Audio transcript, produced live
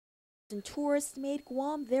And tourists made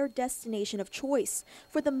Guam their destination of choice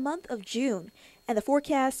for the month of June, and the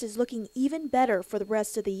forecast is looking even better for the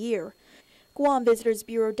rest of the year. Guam Visitors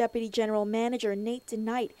Bureau Deputy General Manager Nate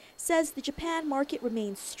DeKnight says the Japan market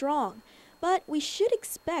remains strong, but we should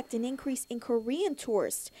expect an increase in Korean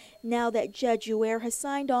tourists now that Jeju Air has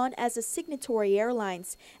signed on as a signatory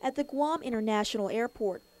airlines at the Guam International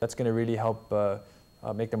Airport. That's going to really help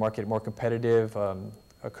make the market more competitive.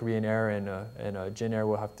 A Korean Air and a Jin Air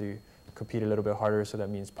will have to compete a little bit harder, so that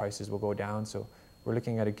means prices will go down. So we're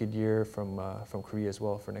looking at a good year from Korea as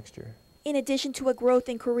well for next year. In addition to a growth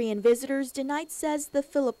in Korean visitors, DeKnight says the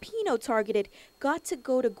Filipino targeted Got to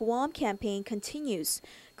Go to Guam campaign continues.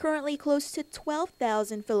 Currently, close to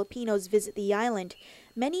 12,000 Filipinos visit the island,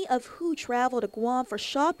 many of who travel to Guam for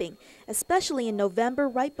shopping, especially in November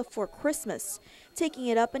right before Christmas. Taking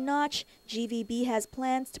it up a notch, GVB has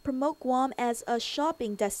plans to promote Guam as a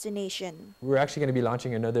shopping destination. We're actually going to be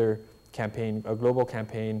launching another campaign, a global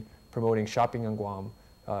campaign promoting shopping in Guam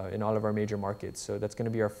in all of our major markets. So that's going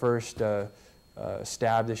to be our first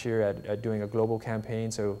stab this year at doing a global campaign.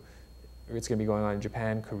 So it's going to be going on in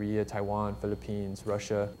Japan, Korea, Taiwan, Philippines,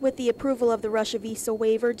 Russia. With the approval of the Russia visa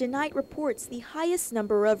waiver, DeKnight reports the highest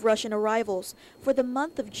number of Russian arrivals for the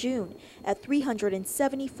month of June at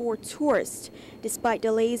 374 tourists. Despite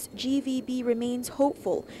delays, GVB remains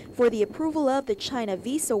hopeful for the approval of the China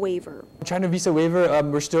visa waiver. China visa waiver,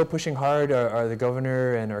 we're still pushing hard. The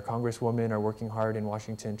governor and our congresswoman are working hard in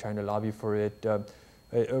Washington trying to lobby for it.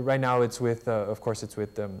 Right now it's with, of course, it's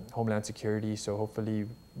with Homeland Security, so hopefully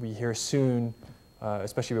we hear soon,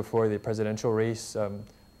 especially before the presidential race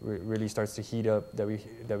really starts to heat up, that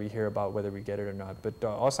we hear about whether we get it or not. But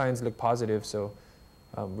all signs look positive, so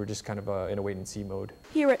we're just kind of in a wait-and-see mode.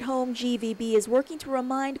 Here at home, GVB is working to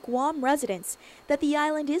remind Guam residents that the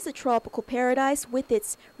island is a tropical paradise with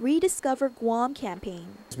its Rediscover Guam campaign.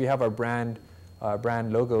 We have our brand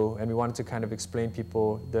logo, and we wanted to kind of explain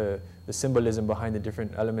people the symbolism behind the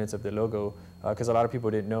different elements of the logo, because a lot of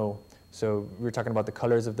people didn't know. So we were talking about the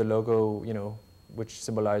colors of the logo, you know, which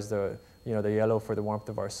symbolize the yellow for the warmth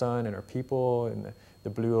of our sun and our people, and the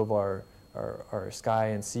blue of our sky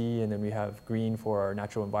and sea, and then we have green for our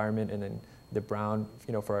natural environment, and then the brown,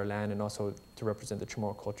 for our land, and also to represent the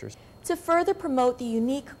Chamorro cultures. To further promote the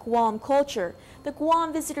unique Guam culture, the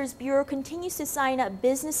Guam Visitors Bureau continues to sign up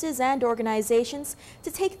businesses and organizations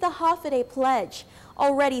to take the Hafa Pledge.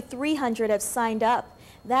 Already 300 have signed up.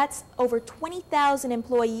 That's over 20,000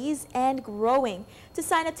 employees and growing. To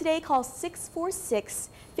sign up today, call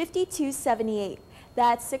 646-5278.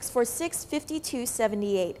 That's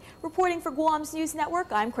 646-5278. Reporting for Guam's News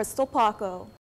Network, I'm Crystal Paco.